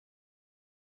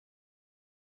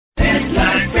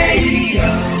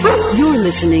Radio. You're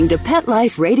listening to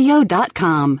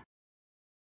PetLifeRadio.com.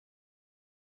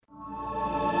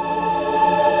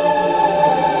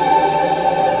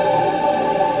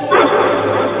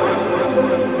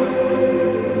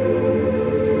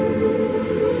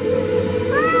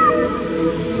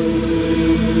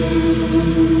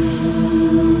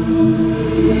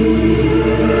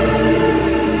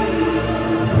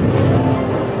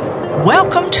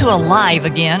 Welcome to Alive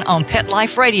again on Pet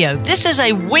Life Radio. This is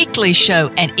a weekly show,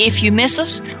 and if you miss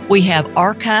us, we have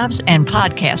archives and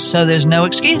podcasts, so there's no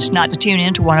excuse not to tune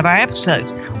in to one of our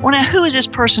episodes. Well, now, who is this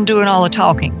person doing all the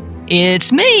talking?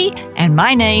 It's me, and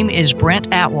my name is Brent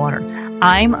Atwater.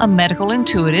 I'm a medical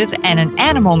intuitive and an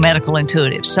animal medical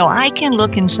intuitive, so I can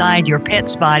look inside your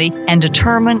pet's body and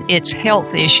determine its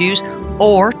health issues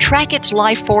or track its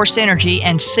life force energy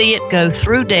and see it go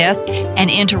through death and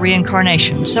into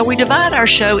reincarnation. So we divide our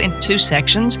show into two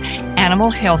sections, animal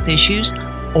health issues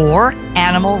or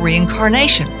animal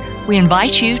reincarnation. We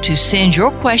invite you to send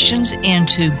your questions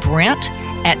into Brent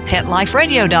at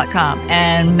PetLifeRadio.com.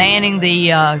 And manning the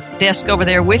desk over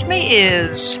there with me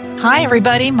is... Hi,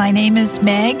 everybody. My name is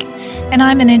Meg, and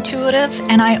I'm an intuitive,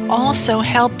 and I also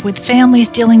help with families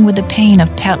dealing with the pain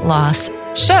of pet loss.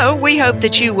 So we hope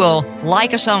that you will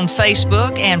like us on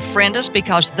Facebook and friend us,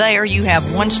 because there you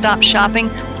have one-stop shopping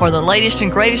for the latest and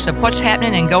greatest of what's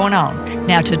happening and going on.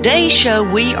 Now, today's show,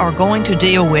 we are going to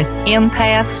deal with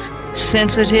empaths,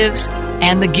 sensitives,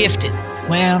 and the gifted.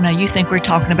 Well, now you think we're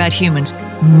talking about humans.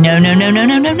 No.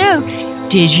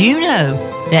 Did you know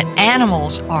that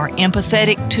animals are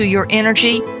empathetic to your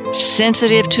energy,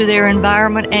 sensitive to their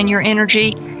environment and your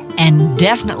energy, and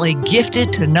definitely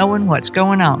gifted to knowing what's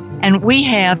going on? And we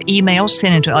have emails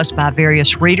sent in to us by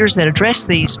various readers that address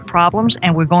these problems,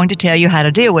 and we're going to tell you how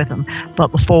to deal with them.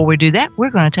 But before we do that,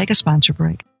 we're going to take a sponsor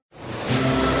break.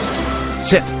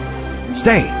 Sit.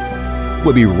 Stay.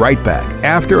 We'll be right back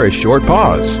after a short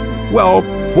pause. Well,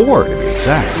 4 to be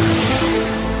exact.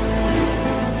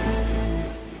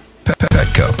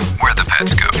 Petco, where the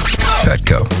pets go.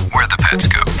 Petco, where the pets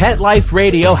go. Pet Life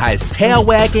Radio has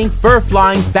tail-wagging,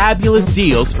 fur-flying, fabulous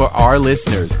deals for our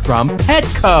listeners from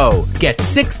Petco. Get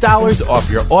 $6 off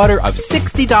your order of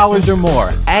 $60 or more,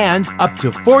 and up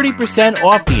to 40%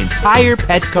 off the entire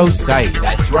Petco site.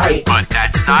 That's right. But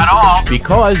that's not all.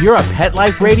 Because you're a Pet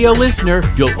Life Radio listener,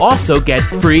 you'll also get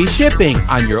free shipping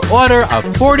on your order of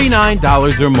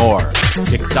 $49 or more.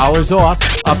 $6 off,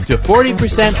 up to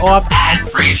 40% off, and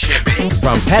free shipping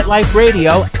from Pet Life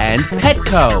Radio and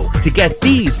Petco. To get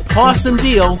these awesome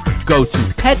deals, go to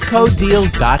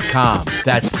PetcoDeals.com.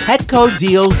 That's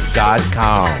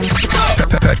PetcoDeals.com.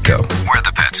 Petco, where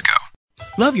the pets go.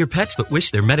 Love your pets but wish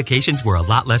their medications were a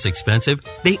lot less expensive?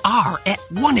 They are at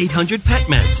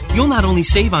 1-800-PET-MEDS. You'll not only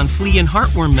save on flea and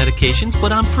heartworm medications,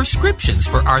 but on prescriptions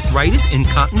for arthritis,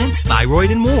 incontinence,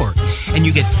 thyroid, and more. And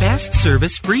you get fast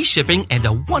service, free shipping, and a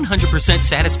 100%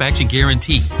 satisfaction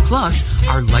guarantee. Plus,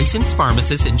 our licensed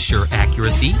pharmacists ensure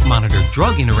accuracy, monitor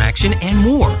drug interaction, and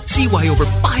more. See why over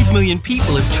 5 million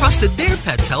people have trusted their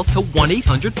pet's health to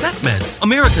 1-800-PET-MEDS,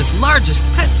 America's largest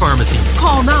pet pharmacy.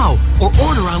 Call now or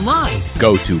order online.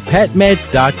 Go to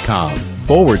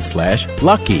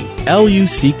PetMeds.com/lucky,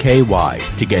 LUCKY,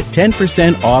 to get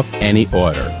 10% off any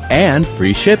order and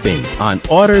free shipping on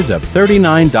orders of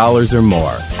 $39 or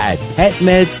more at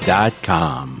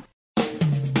PetMeds.com.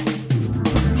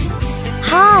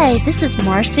 Hi, this is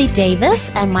Marcy Davis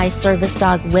and my service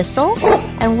dog Whistle,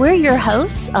 and we're your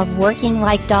hosts of Working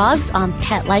Like Dogs on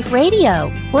Pet Life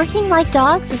Radio. Working Like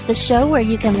Dogs is the show where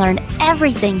you can learn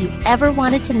everything you ever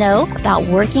wanted to know about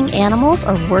working animals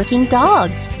or working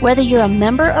dogs. Whether you're a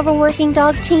member of a working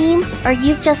dog team or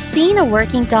you've just seen a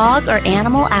working dog or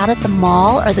animal out at the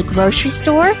mall or the grocery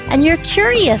store, and you're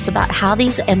curious about how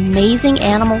these amazing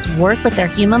animals work with their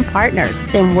human partners,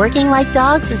 then Working Like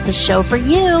Dogs is the show for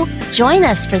you. Join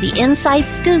us for the inside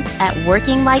scoop at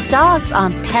Working Like Dogs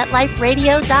on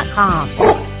PetLifeRadio.com.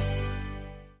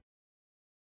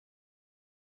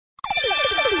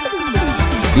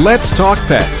 Let's Talk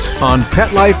Pets on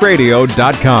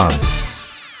PetLifeRadio.com.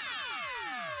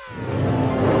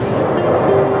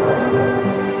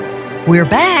 We're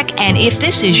back, and if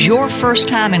this is your first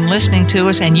time in listening to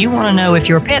us and you want to know if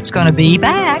your pet's going to be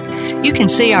back, you can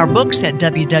see our books at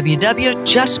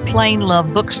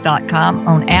www.justplainlovebooks.com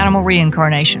on animal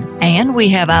reincarnation. And we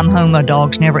have I'm Home, a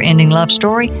Dog's Never-Ending Love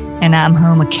Story, and I'm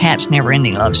Home, a Cat's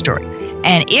Never-Ending Love Story.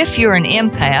 And if you're an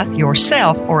empath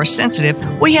yourself or a sensitive,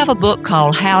 we have a book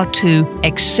called How to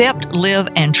Accept, Live,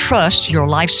 and Trust Your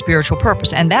Life's Spiritual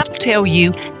Purpose. And that'll tell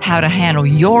you how to handle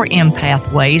your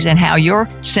empath ways and how your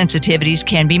sensitivities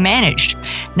can be managed.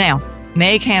 Now,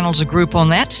 Meg handles a group on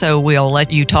that, so we'll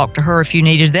let you talk to her if you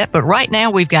needed that. But right now,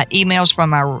 we've got emails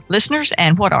from our listeners,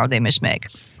 and what are they, Miss Meg?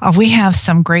 We have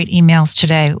some great emails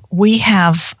today. We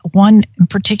have one in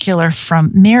particular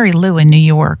from Mary Lou in New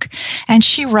York, and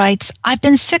she writes, I've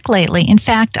been sick lately. In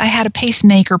fact, I had a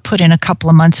pacemaker put in a couple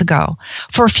of months ago.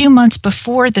 For a few months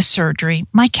before the surgery,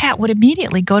 my cat would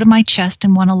immediately go to my chest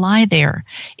and want to lie there.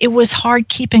 It was hard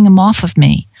keeping him off of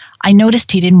me. I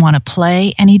noticed he didn't want to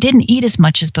play, and he didn't eat as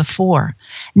much as before.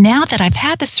 Now that I've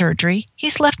had the surgery,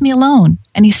 he's left me alone,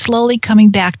 and he's slowly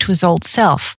coming back to his old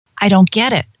self. I don't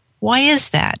get it. Why is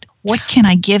that? What can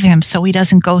I give him so he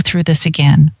doesn't go through this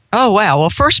again? Oh, wow. Well,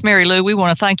 first, Mary Lou, we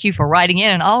want to thank you for writing in.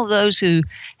 And all of those who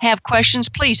have questions,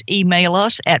 please email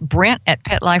us at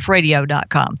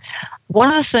brent@petliferadio.com. One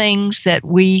of the things that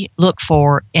we look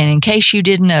for, and in case you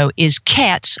didn't know, is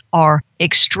cats are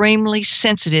extremely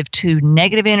sensitive to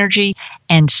negative energy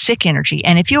and sick energy.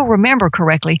 And if you'll remember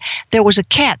correctly, there was a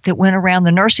cat that went around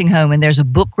the nursing home, and there's a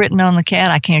book written on the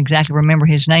cat. I can't exactly remember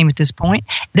his name at this point,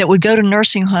 that would go to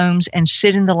nursing homes and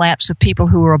sit in the laps of people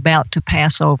who were about to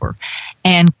pass over.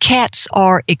 And cats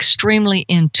are extremely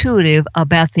intuitive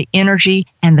about the energy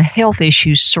and the health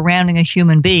issues surrounding a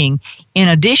human being, in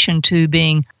addition to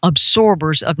being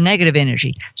absorbers of negative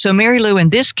energy. So, Mary Lou, in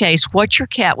this case, what your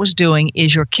cat was doing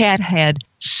is your cat had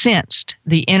sensed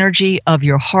the energy of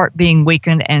your heart being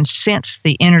weakened and sensed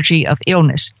the energy of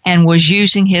illness, and was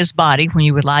using his body when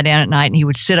you would lie down at night and he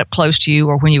would sit up close to you,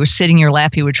 or when you were sitting in your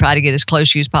lap, he would try to get as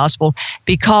close to you as possible.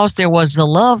 Because there was the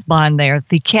love bond there,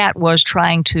 the cat was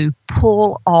trying to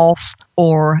pull off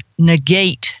or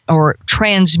negate or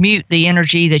transmute the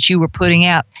energy that you were putting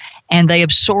out, and they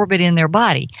absorb it in their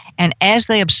body. And as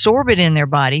they absorb it in their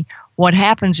body, what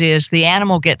happens is the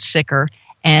animal gets sicker,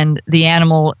 and the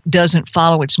animal doesn't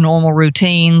follow its normal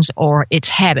routines or its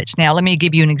habits. Now, let me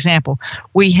give you an example.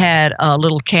 We had a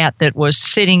little cat that was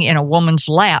sitting in a woman's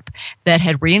lap that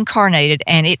had reincarnated,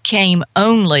 and it came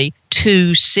only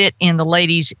to sit in the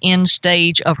lady's end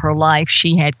stage of her life.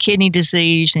 She had kidney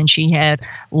disease and she had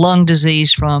lung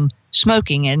disease from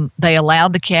smoking, and they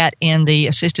allowed the cat in the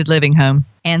assisted living home.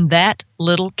 And that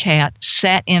little cat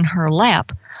sat in her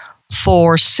lap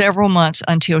for several months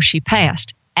until she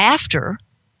passed. After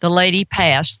the lady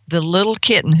passed, the little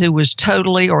kitten who was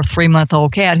totally, or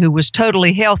 3-month-old cat who was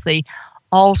totally healthy,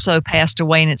 also passed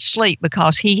away in its sleep,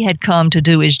 because he had come to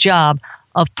do his job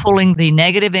of pulling the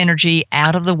negative energy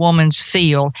out of the woman's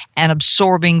field and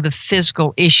absorbing the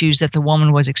physical issues that the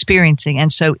woman was experiencing.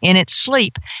 And so in its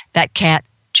sleep, that cat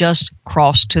just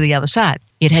crossed to the other side.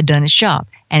 It had done its job,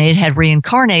 and it had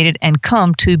reincarnated and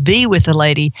come to be with the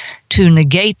lady to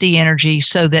negate the energy,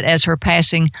 so that as her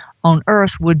passing on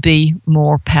Earth would be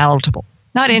more palatable.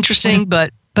 Not interesting,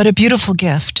 but a beautiful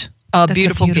gift. That's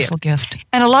a beautiful gift.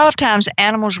 And a lot of times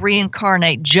animals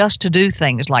reincarnate just to do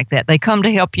things like that. They come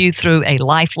to help you through a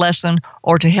life lesson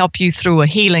or to help you through a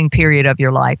healing period of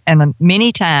your life. And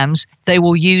many times they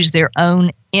will use their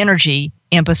own energy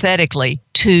empathetically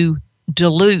to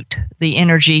dilute the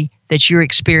energy that you're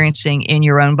experiencing in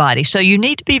your own body. So you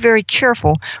need to be very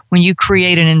careful when you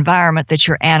create an environment that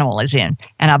your animal is in.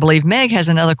 And I believe Meg has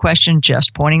another question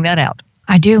just pointing that out.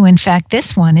 I do. In fact,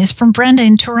 this one is from Brenda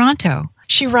in Toronto.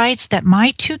 She writes that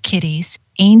my 2 kitties,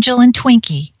 Angel and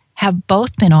Twinkie, have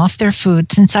both been off their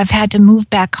food since I've had to move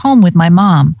back home with my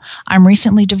mom. I'm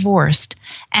recently divorced.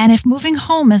 And if moving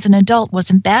home as an adult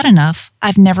wasn't bad enough,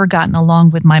 I've never gotten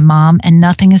along with my mom, and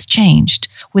nothing has changed.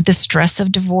 With the stress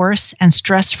of divorce and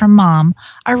stress from mom,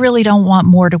 I really don't want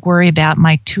more to worry about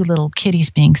my 2 little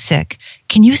kitties being sick.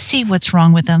 Can you see what's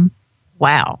wrong with them?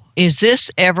 Wow. Is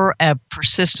this ever a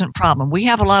persistent problem? We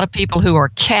have a lot of people who are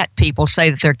cat people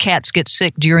say that their cats get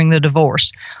sick during the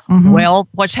divorce. Mm-hmm. Well,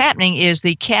 what's happening is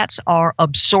the cats are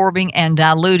absorbing and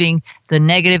diluting the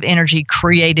negative energy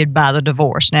created by the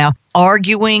divorce. Now,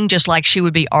 arguing, just like she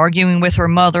would be arguing with her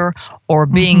mother, or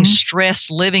being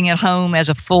stressed living at home as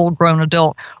a full-grown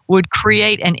adult, would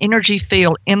create an energy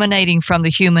field emanating from the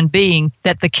human being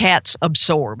that the cats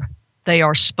absorb. They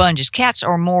are sponges. Cats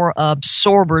are more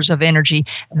absorbers of energy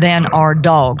than are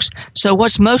dogs. So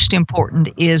what's most important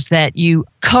is that you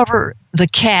cover the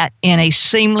cat in a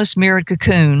seamless mirrored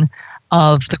cocoon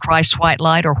of the Christ white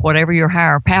light, or whatever your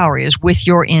higher power is, with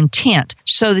your intent,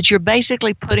 so that you're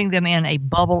basically putting them in a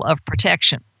bubble of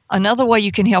protection. Another way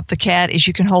you can help the cat is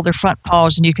you can hold their front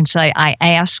paws and you can say, I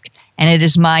ask, and it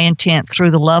is my intent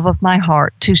through the love of my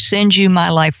heart to send you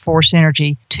my life force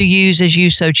energy to use as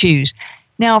you so choose.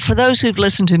 Now, for those who've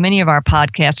listened to many of our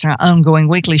podcasts and our ongoing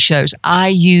weekly shows, I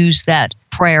use that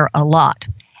prayer a lot.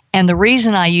 And the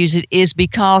reason I use it is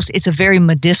because it's a very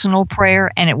medicinal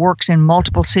prayer, and it works in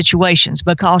multiple situations,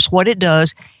 because what it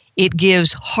does it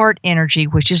gives heart energy,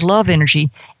 which is love energy,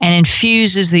 and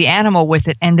infuses the animal with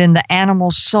it, and then the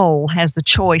animal's soul has the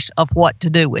choice of what to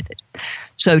do with it.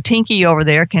 So Tinky over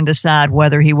there can decide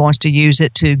whether he wants to use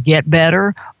it to get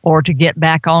better or to get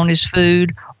back on his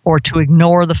food or to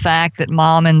ignore the fact that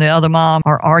mom and the other mom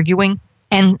are arguing.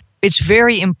 And it's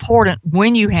very important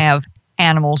when you have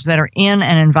animals that are in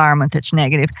an environment that's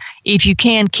negative, if you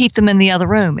can, keep them in the other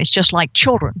room. It's just like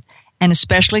children, and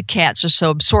especially cats are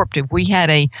so absorptive. We had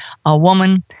a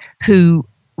woman who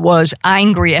was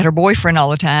angry at her boyfriend all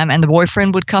the time, and the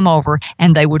boyfriend would come over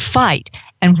and they would fight.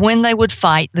 And when they would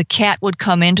fight, the cat would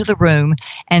come into the room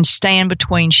and stand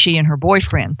between she and her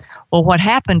boyfriend. Well, what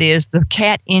happened is the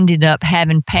cat ended up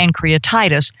having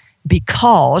pancreatitis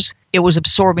because it was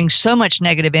absorbing so much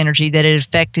negative energy that it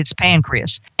affected its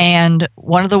pancreas. And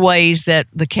one of the ways that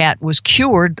the cat was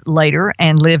cured later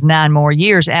and lived 9 more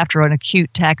years after an acute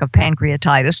attack of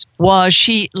pancreatitis was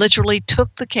she literally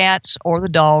took the cats or the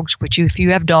dogs, which if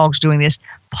you have dogs doing this,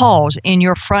 paws in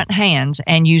your front hands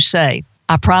and you say,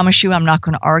 I promise you I'm not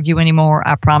going to argue anymore.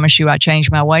 I promise you I change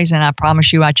my ways, and I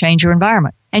promise you I change your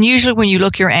environment. And usually when you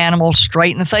look your animal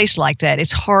straight in the face like that,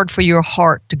 it's hard for your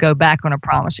heart to go back on a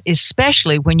promise,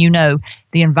 especially when you know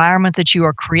the environment that you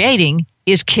are creating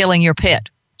is killing your pet.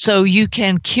 So you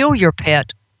can kill your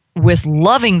pet with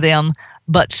loving them,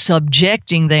 but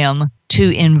subjecting them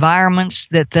to environments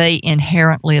that they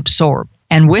inherently absorb.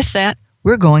 And with that,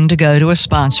 we're going to go to a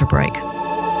sponsor break.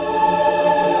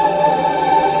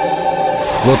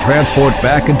 We'll transport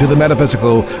back into the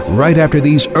metaphysical right after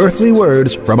these earthly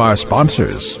words from our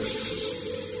sponsors.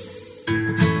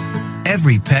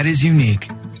 Every pet is unique.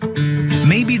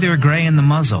 Maybe they're gray in the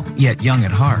muzzle, yet young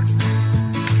at heart.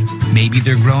 Maybe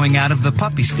they're growing out of the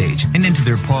puppy stage and into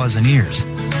their paws and ears.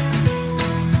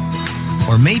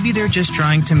 Or maybe they're just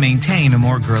trying to maintain a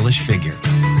more girlish figure.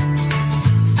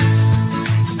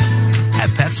 At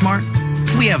PetSmart,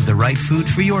 we have the right food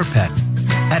for your pet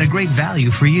at a great value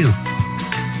for you.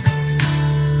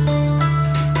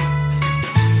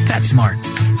 PetSmart.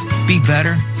 Be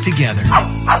better together.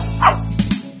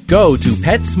 Go to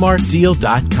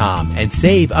PetSmartDeal.com and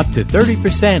save up to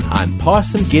 30% on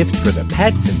awesome gifts for the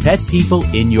pets and pet people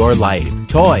in your life.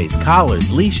 Toys,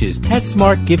 collars, leashes,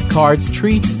 PetSmart gift cards,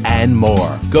 treats, and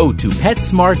more. Go to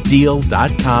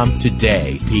PetSmartDeal.com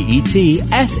today.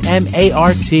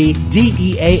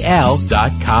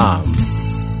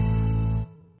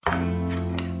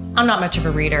 PetSmartDeal.com. I'm not much of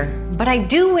a reader, but I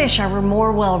do wish I were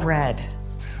more well-read.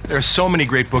 There are so many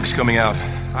great books coming out.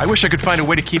 I wish I could find a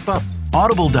way to keep up.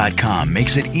 Audible.com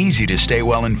makes it easy to stay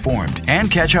well informed and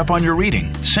catch up on your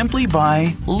reading simply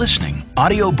by listening.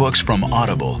 Audiobooks from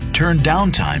Audible turn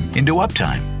downtime into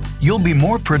uptime. You'll be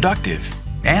more productive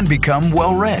and become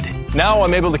well read. Now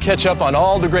I'm able to catch up on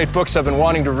all the great books I've been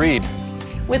wanting to read.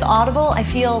 With Audible, I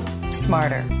feel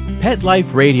smarter. Pet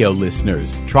Life Radio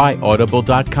listeners, try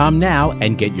Audible.com now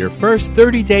and get your first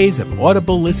 30 days of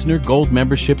Audible Listener Gold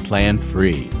membership plan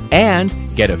free. And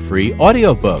get a free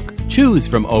audiobook. Choose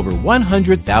from over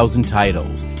 100,000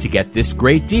 titles. To get this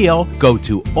great deal, go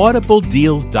to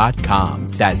audibledeals.com.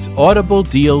 That's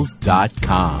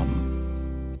audibledeals.com.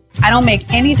 I don't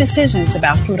make any decisions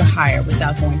about who to hire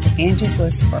without going to Angie's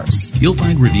List first. You'll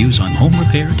find reviews on home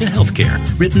repair to healthcare,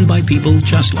 written by people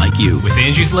just like you. With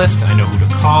Angie's List, I know who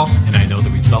to call, and I know the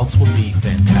results will be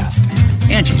fantastic.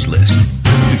 Angie's List.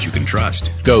 Who you can trust.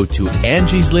 Go to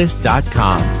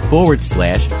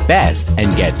angieslist.com/best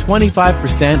and get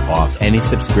 25% off any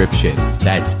subscription.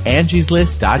 That's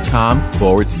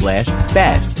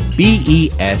angieslist.com/best.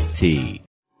 BEST.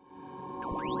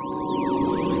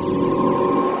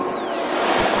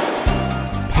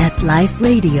 Pet Life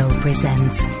Radio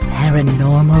presents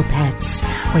Paranormal Pets,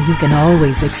 where you can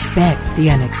always expect the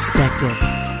unexpected.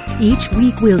 Each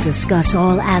week we'll discuss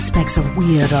all aspects of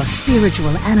weird or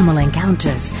spiritual animal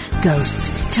encounters,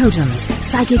 ghosts, totems,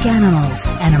 psychic animals,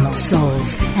 animal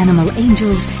souls, animal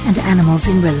angels, and animals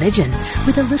in religion,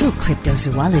 with a little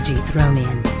cryptozoology thrown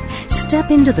in. Step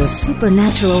into the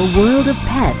supernatural world of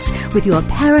pets with your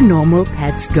Paranormal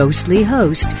Pets ghostly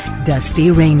host, Dusty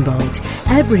Rainbolt,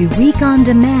 every week on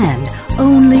demand,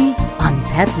 only on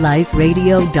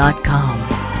PetLifeRadio.com.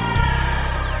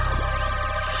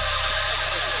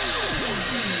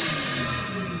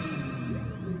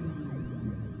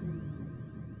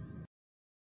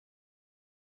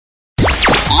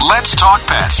 Let's talk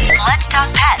pets. Let's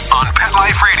talk pets On Pet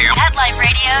Life Radio. Pet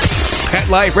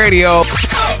Life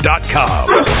PetLifeRadio.com.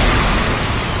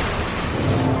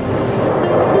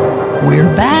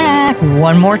 We're back.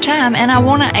 one more time, and I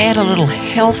want to add a little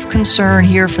health concern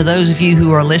here for those of you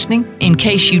who are listening. In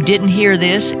case you didn't hear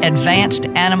this, Advanced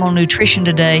Animal Nutrition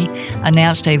today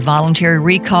announced a voluntary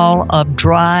recall of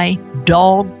dry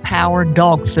dog-powered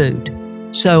dog food.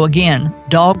 So again,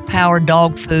 dog-powered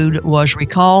dog food was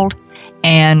recalled,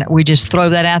 and we just throw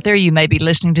that out there. You may be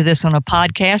listening to this on a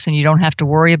podcast and you don't have to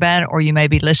worry about it, or you may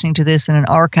be listening to this in an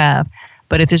archive.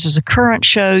 But if this is a current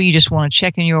show, you just want to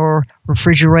check in your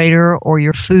refrigerator or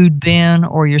your food bin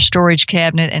or your storage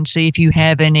cabinet and see if you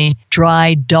have any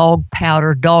dry dog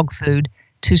powder dog food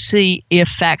to see if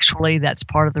factually that's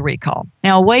part of the recall.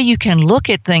 Now, a way you can look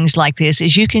at things like this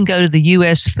is you can go to the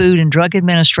U.S. Food and Drug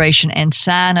Administration and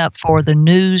sign up for the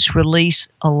news release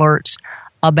alerts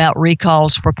about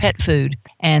recalls for pet food.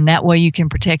 And that way you can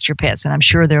protect your pets. And I'm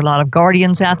sure there are a lot of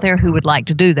guardians out there who would like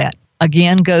to do that.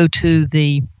 Again, go to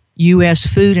the U.S.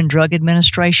 Food and Drug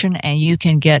Administration, and you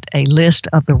can get a list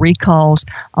of the recalls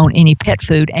on any pet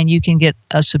food, and you can get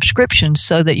a subscription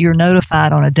so that you're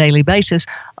notified on a daily basis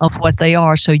of what they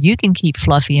are, so you can keep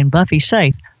Fluffy and Buffy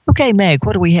safe. Okay, Meg,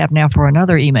 what do we have now for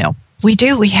another email? We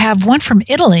do. We have one from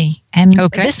Italy, and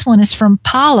this one is from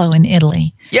Paolo in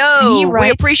Italy. Yo, we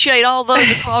appreciate all those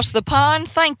across the pond.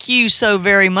 Thank you so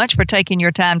very much for taking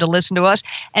your time to listen to us.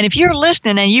 And if you're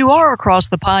listening and you are across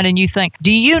the pond and you think,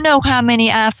 do you know how many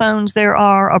iPhones there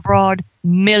are abroad?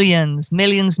 Millions,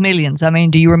 millions, millions. I mean,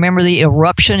 do you remember the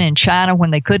eruption in China when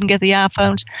they couldn't get the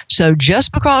iPhones? So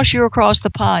just because you're across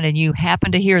the pond and you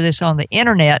happen to hear this on the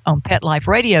internet on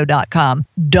PetLifeRadio.com,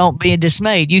 don't be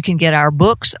dismayed. You can get our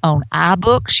books on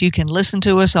iBooks. You can listen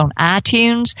to us on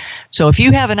iTunes. So if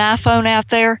you have an iPhone out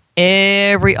there,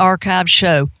 every archived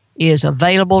show is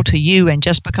available to you, and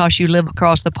just because you live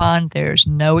across the pond, there's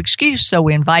no excuse. So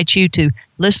we invite you to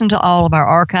listen to all of our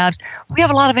archives. We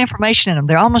have a lot of information in them.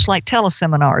 They're almost like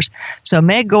teleseminars. So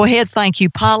Meg, go ahead. Thank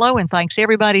you, Paolo, and thanks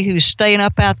everybody who's staying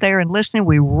up out there and listening.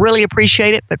 We really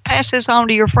appreciate it. But pass this on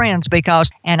to your friends,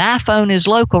 because an iPhone is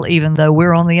local even though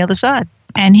we're on the other side.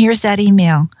 And here's that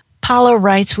email. Paolo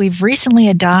writes, we've recently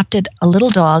adopted a little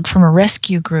dog from a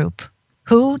rescue group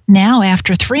who now,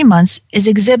 after 3 months, is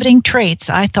exhibiting traits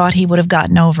I thought he would have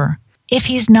gotten over. If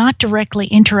he's not directly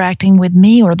interacting with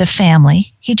me or the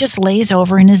family, he just lays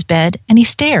over in his bed and he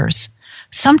stares.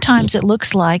 Sometimes it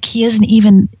looks like he isn't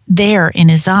even there in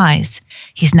his eyes.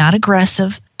 He's not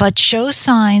aggressive, but shows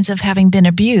signs of having been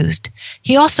abused.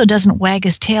 He also doesn't wag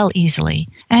his tail easily,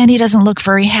 and he doesn't look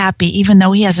very happy, even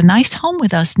though he has a nice home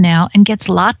with us now and gets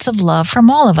lots of love from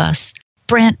all of us.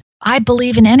 Brent, I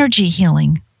believe in energy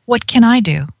healing. What can I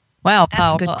do? Wow,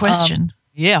 that's a good question.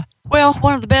 Yeah. Well,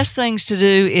 one of the best things to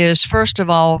do is, first of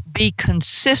all, be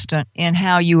consistent in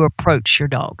how you approach your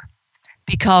dog,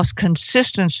 because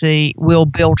consistency will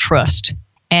build trust.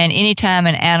 And anytime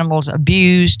an animal's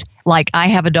abused, like I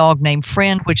have a dog named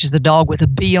Friend, which is the dog with a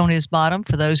B on his bottom,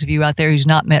 for those of you out there who's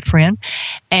not met Friend.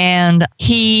 And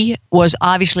he was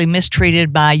obviously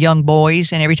mistreated by young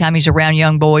boys. And every time he's around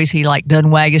young boys, he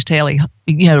doesn't wag his tail. He,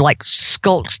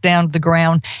 skulks down to the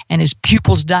ground and his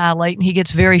pupils dilate and he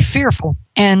gets very fearful.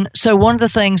 And so one of the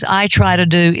things I try to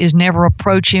do is never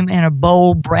approach him in a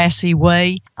bold, brassy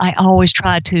way. I always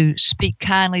try to speak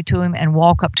kindly to him and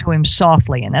walk up to him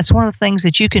softly. And that's one of the things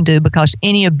that you can do, because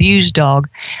any abused dog,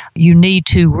 you need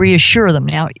to reassure them.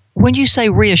 Now, when you say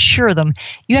reassure them,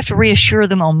 you have to reassure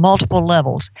them on multiple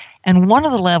levels. And one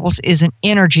of the levels is an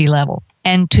energy level.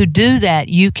 And to do that,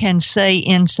 you can say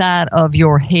inside of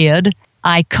your head,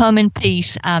 I come in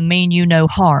peace, I mean you no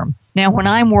harm. Now, when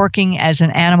I'm working as an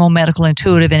animal medical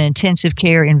intuitive in intensive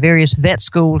care in various vet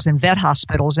schools and vet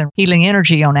hospitals and healing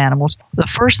energy on animals, the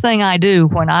first thing I do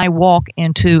when I walk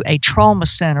into a trauma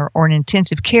center or an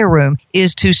intensive care room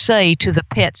is to say to the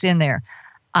pets in there,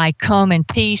 I come in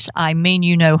peace, I mean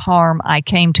you no harm, I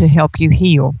came to help you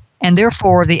heal. And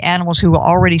therefore, the animals who are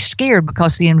already scared,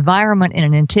 because the environment in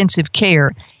an intensive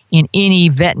care in any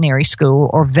veterinary school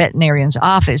or veterinarian's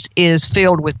office is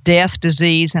filled with death,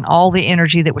 disease, and all the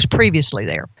energy that was previously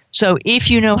there. So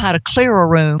if you know how to clear a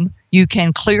room, you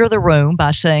can clear the room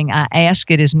by saying, I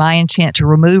ask, it is my intent to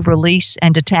remove, release,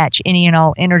 and detach any and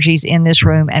all energies in this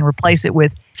room and replace it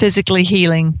with physically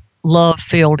healing,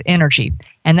 love-filled energy.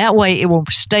 And that way it will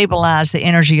stabilize the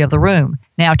energy of the room.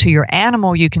 Now, to your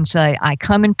animal, you can say, I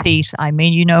come in peace, I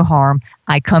mean you no harm,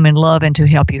 I come in love and to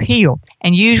help you heal.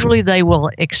 And usually they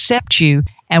will accept you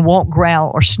and won't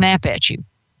growl or snap at you.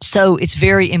 So it's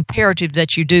very imperative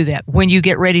that you do that. When you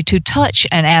get ready to touch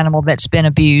an animal that's been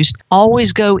abused,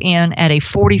 always go in at a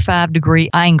 45-degree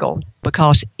angle,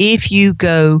 because if you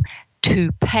go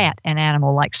to pat an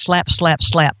animal, like slap, slap,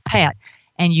 slap, pat,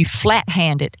 and you flat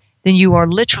hand it, then you are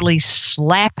literally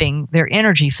slapping their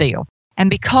energy field. And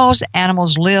because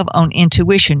animals live on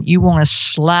intuition, you want to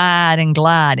slide and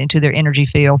glide into their energy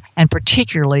field, and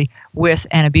particularly with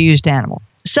an abused animal.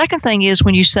 The second thing is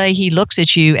when you say he looks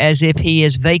at you as if he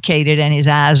is vacated and his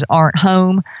eyes aren't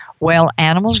home. Well,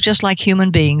 animals, just like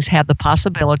human beings, have the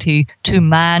possibility to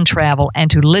mind travel and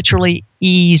to literally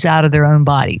ease out of their own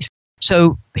bodies.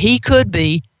 So he could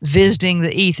be visiting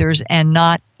the ethers and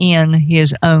not in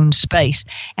his own space.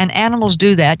 And animals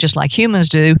do that just like humans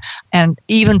do. And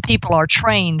even people are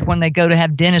trained when they go to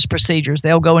have dentist procedures.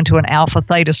 They'll go into an alpha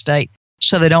theta state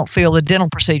so they don't feel the dental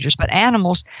procedures. But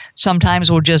animals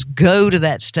sometimes will just go to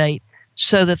that state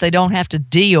so that they don't have to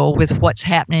deal with what's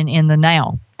happening in the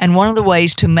now. And one of the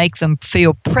ways to make them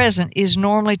feel present is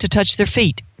normally to touch their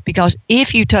feet. Because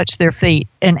if you touch their feet,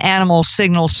 an animal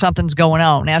signals something's going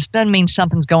on. Now, it doesn't mean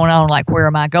something's going on like, where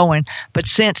am I going? But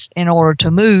since in order to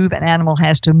move, an animal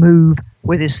has to move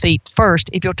with his feet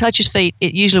first. If you'll touch his feet,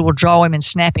 it usually will draw him and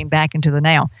snap him back into the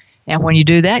now. And when you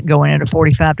do that, go in at a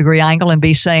 45-degree angle and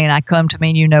be saying, I come to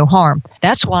mean you no harm.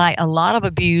 That's why a lot of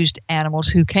abused animals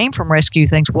who came from rescue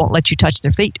things won't let you touch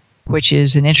their feet, which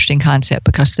is an interesting concept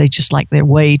because they just like they're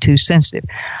way too sensitive.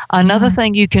 Another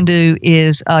thing you can do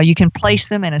is you can place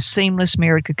them in a seamless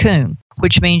mirrored cocoon,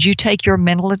 which means you take your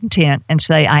mental intent and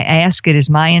say, I ask, it is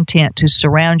my intent to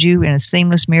surround you in a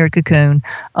seamless mirrored cocoon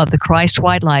of the Christ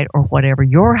white light or whatever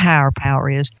your higher power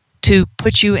is, to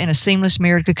put you in a seamless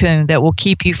mirrored cocoon that will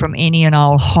keep you from any and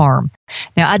all harm.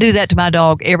 Now, I do that to my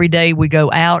dog every day we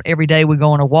go out, every day we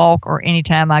go on a walk, or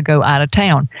anytime I go out of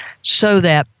town, so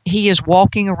that he is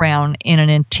walking around in an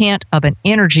intent of an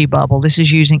energy bubble. This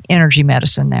is using energy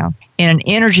medicine now. In an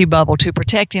energy bubble to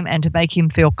protect him and to make him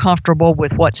feel comfortable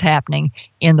with what's happening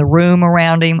in the room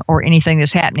around him or anything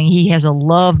that's happening. He has a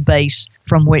love base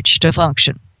from which to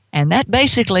function. And that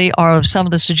basically are some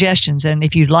of the suggestions. And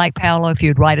if you'd like, Paolo, if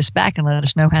you'd write us back and let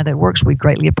us know how that works, we'd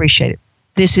greatly appreciate it.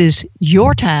 This is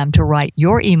your time to write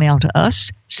your email to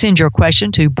us. Send your question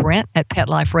to Brent at Pet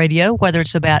Life Radio, whether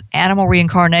it's about animal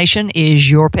reincarnation, is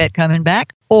your pet coming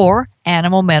back, or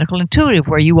animal medical intuitive,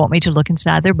 where you want me to look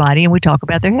inside their body and we talk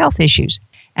about their health issues.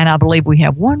 And I believe we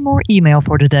have one more email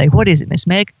for today. What is it, Miss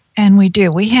Meg? And we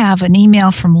do. We have an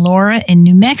email from Laura in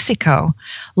New Mexico.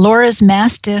 Laura's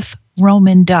Mastiff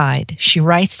Roman died. She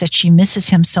writes that she misses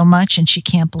him so much and she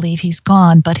can't believe he's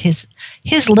gone, but his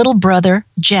little brother,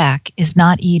 Jack, is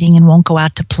not eating and won't go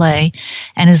out to play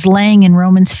and is laying in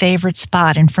Roman's favorite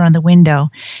spot in front of the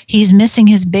window. He's missing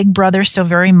his big brother so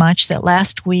very much that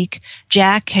last week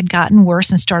Jack had gotten worse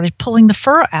and started pulling the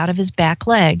fur out of his back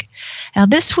leg. Now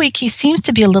this week he seems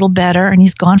to be a little better and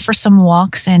he's gone for some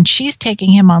walks, and she's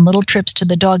taking him on little trips to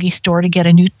the doggy store to get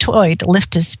a new toy to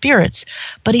lift his spirits,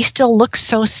 but he still looks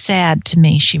so sad to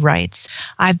me, she writes.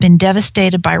 I've been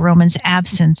devastated by Roman's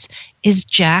absence. Is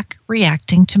Jack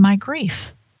reacting to my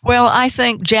grief? Well, I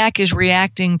think Jack is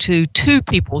reacting to two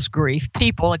people's grief.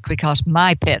 People, because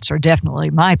my pets are definitely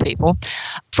my people.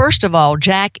 First of all,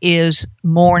 Jack is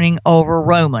mourning over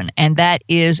Roman, and that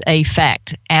is a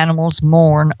fact. Animals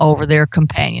mourn over their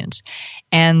companions.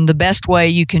 And the best way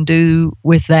you can do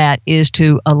with that is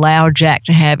to allow Jack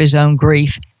to have his own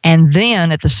grief, and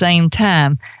then at the same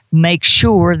time, make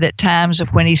sure that times of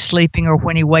when he's sleeping or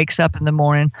when he wakes up in the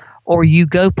morning or you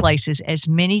go places, as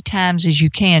many times as you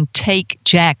can, take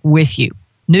Jack with you.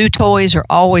 New toys are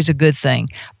always a good thing,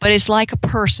 but it's like a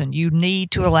person. You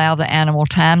need to allow the animal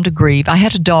time to grieve. I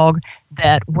had a dog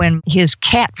that when his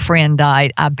cat friend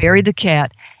died, I buried the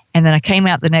cat, and then I came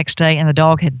out the next day and the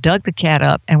dog had dug the cat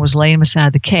up and was laying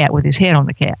beside the cat with his head on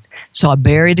the cat. So I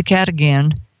buried the cat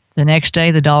again. The next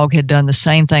day, the dog had done the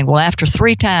same thing. Well, after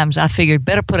 3 times, I figured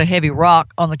better put a heavy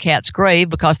rock on the cat's grave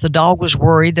because the dog was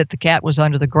worried that the cat was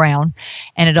under the ground,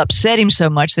 and it upset him so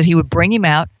much that he would bring him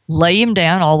out, lay him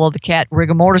down, although the cat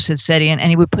rigor mortis had set in, and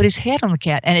he would put his head on the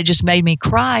cat. And it just made me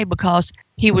cry because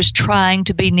he was trying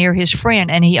to be near his friend,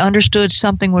 and he understood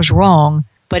something was wrong,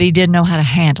 but he didn't know how to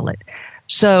handle it.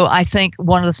 So I think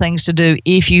one of the things to do,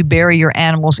 if you bury your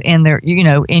animals in their,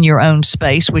 in your own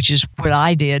space, which is what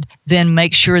I did, then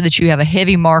make sure that you have a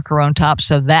heavy marker on top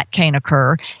so that can't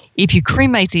occur. If you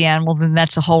cremate the animal, then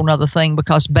that's a whole other thing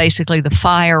because basically the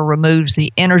fire removes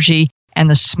the energy and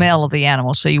the smell of the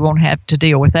animal, so you won't have to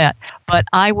deal with that. But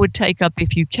I would take up,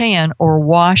 if you can, or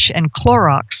wash and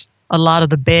Clorox a lot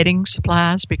of the bedding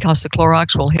supplies because the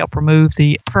Clorox will help remove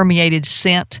the permeated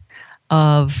scent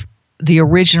of the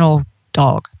original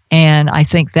dog, and I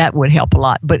think that would help a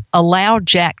lot. But allow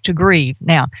Jack to grieve.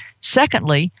 Now,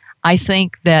 secondly, I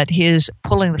think that his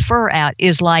pulling the fur out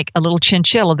is like a little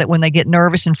chinchilla that when they get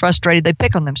nervous and frustrated, they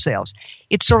pick on themselves.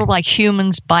 It's sort of like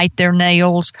humans bite their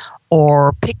nails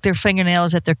or pick their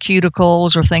fingernails at their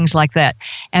cuticles or things like that.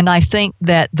 And I think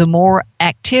that the more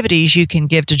activities you can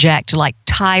give to Jack to like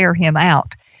tire him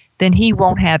out, then he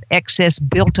won't have excess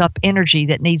built-up energy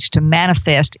that needs to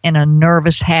manifest in a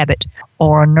nervous habit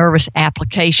or a nervous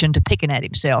application to picking at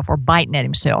himself or biting at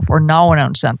himself or gnawing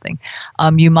on something.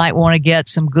 You might want to get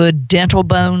some good dental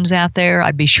bones out there.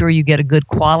 I'd be sure you get a good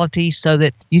quality so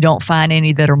that you don't find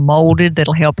any that are molded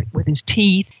that'll help with his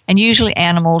teeth. And usually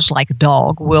animals like a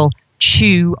dog will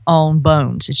chew on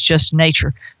bones. It's just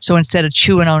nature. So instead of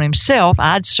chewing on himself,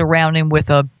 I'd surround him with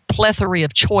a plethora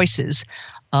of choices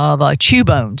of chew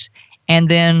bones. And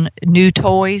then new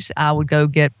toys, I would go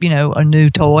get, a new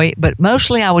toy. But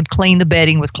mostly I would clean the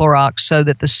bedding with Clorox so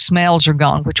that the smells are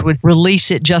gone, which would release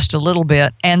it just a little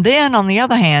bit. And then on the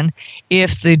other hand,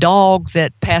 if the dog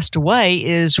that passed away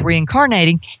is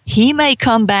reincarnating, he may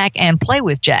come back and play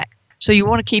with Jack. So you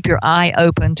want to keep your eye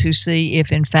open to see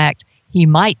if, in fact, he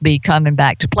might be coming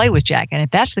back to play with Jack. And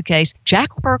if that's the case,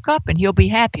 Jack will perk up and he'll be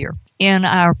happier. In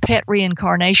our pet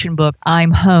reincarnation book,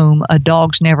 I'm Home, A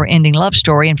Dog's Never-Ending Love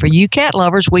Story. And for you cat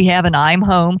lovers, we have an I'm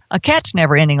Home, A Cat's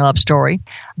Never-Ending Love Story.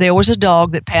 There was a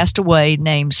dog that passed away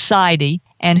named Sidey,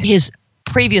 and his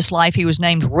previous life he was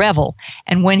named Revel.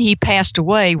 And when he passed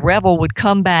away, Revel would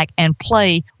come back and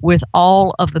play with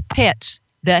all of the pets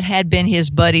that had been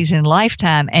his buddies in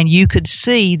lifetime. And you could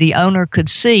see, the owner could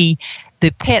see,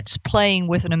 the pets playing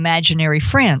with an imaginary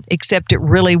friend, except it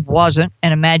really wasn't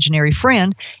an imaginary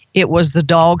friend. It was the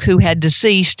dog who had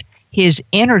deceased. His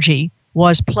energy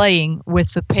was playing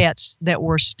with the pets that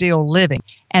were still living.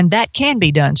 And that can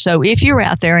be done. So if you're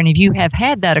out there and if you have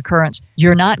had that occurrence,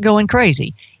 you're not going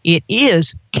crazy. It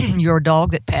is your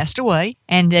dog that passed away,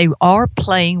 and they are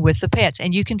playing with the pets.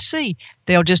 And you can see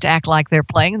they'll just act like they're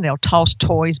playing, and they'll toss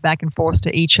toys back and forth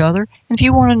to each other. And if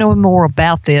you want to know more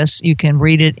about this, you can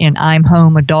read it in I'm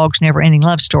Home, A Dog's Never-Ending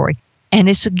Love Story. And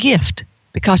it's a gift,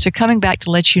 because they're coming back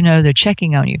to let you know they're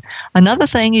checking on you. Another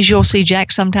thing is you'll see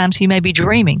Jack sometimes he may be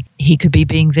dreaming. He could be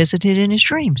being visited in his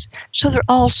dreams. So there are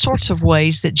all sorts of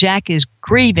ways that Jack is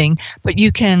grieving, but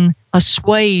you can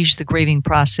assuage the grieving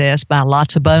process by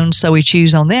lots of bones so he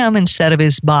chews on them instead of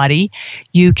his body.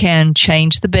 You can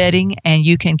change the bedding and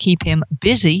you can keep him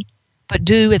busy, but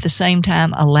do at the same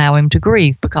time allow him to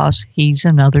grieve because he's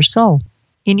another soul.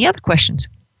 Any other questions?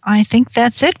 I think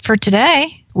that's it for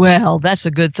today. Well, that's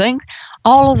a good thing.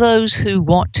 All of those who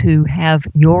want to have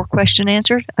your question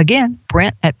answered, again,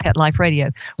 Brent at Pet Life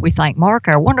Radio. We thank Mark,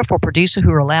 our wonderful producer,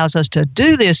 who allows us to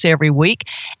do this every week.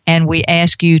 And we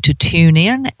ask you to tune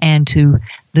in and to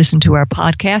listen to our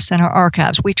podcasts and our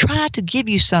archives. We try to give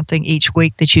you something each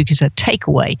week that you get a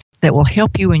takeaway that will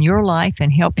help you in your life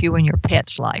and help you in your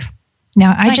pet's life.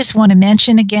 Now, I just want to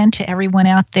mention again to everyone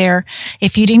out there,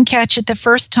 if you didn't catch it the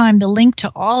first time, the link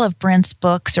to all of Brent's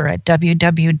books are at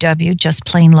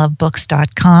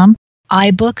www.justplainlovebooks.com,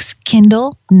 iBooks,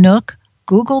 Kindle, Nook,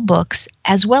 Google Books,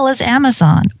 as well as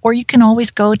Amazon. Or you can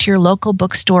always go to your local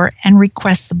bookstore and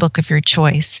request the book of your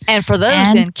choice. And for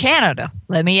those in Canada,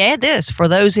 let me add this. For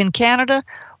those in Canada,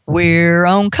 we're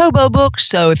on Kobo Books.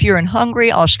 So if you're in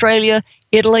Hungary, Australia,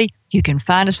 Italy, you can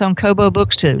find us on Kobo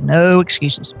Books too. No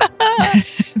excuses.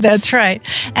 That's right.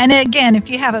 And again, if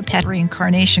you have a pet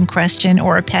reincarnation question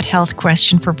or a pet health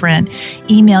question for Brent,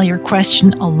 email your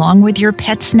question along with your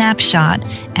pet snapshot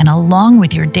and along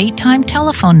with your daytime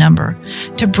telephone number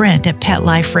to Brent at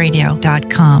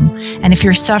PetLifeRadio.com. And if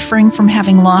you're suffering from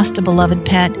having lost a beloved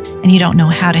pet and you don't know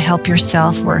how to help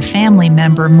yourself or a family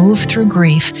member move through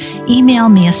grief, email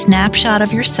me a snapshot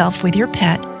of yourself with your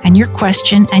pet and your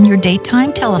question and your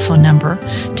daytime telephone number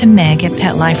to Meg at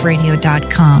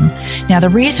PetLifeRadio.com. Now, the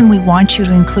reason we want you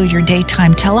to include your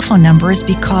daytime telephone number is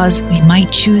because we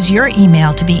might choose your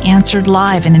email to be answered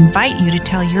live and invite you to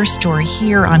tell your story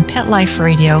here on Pet Life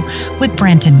Radio with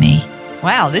Brent and me.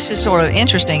 Wow, this is sort of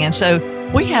interesting. And so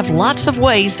we have lots of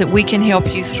ways that we can help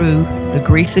you through the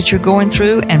grief that you're going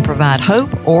through and provide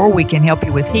hope, or we can help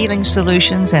you with healing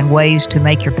solutions and ways to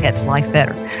make your pet's life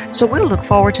better. So we'll look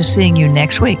forward to seeing you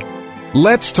next week.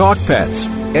 Let's Talk Pets,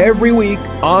 every week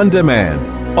on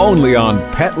demand, only on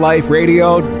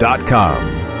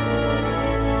PetLifeRadio.com.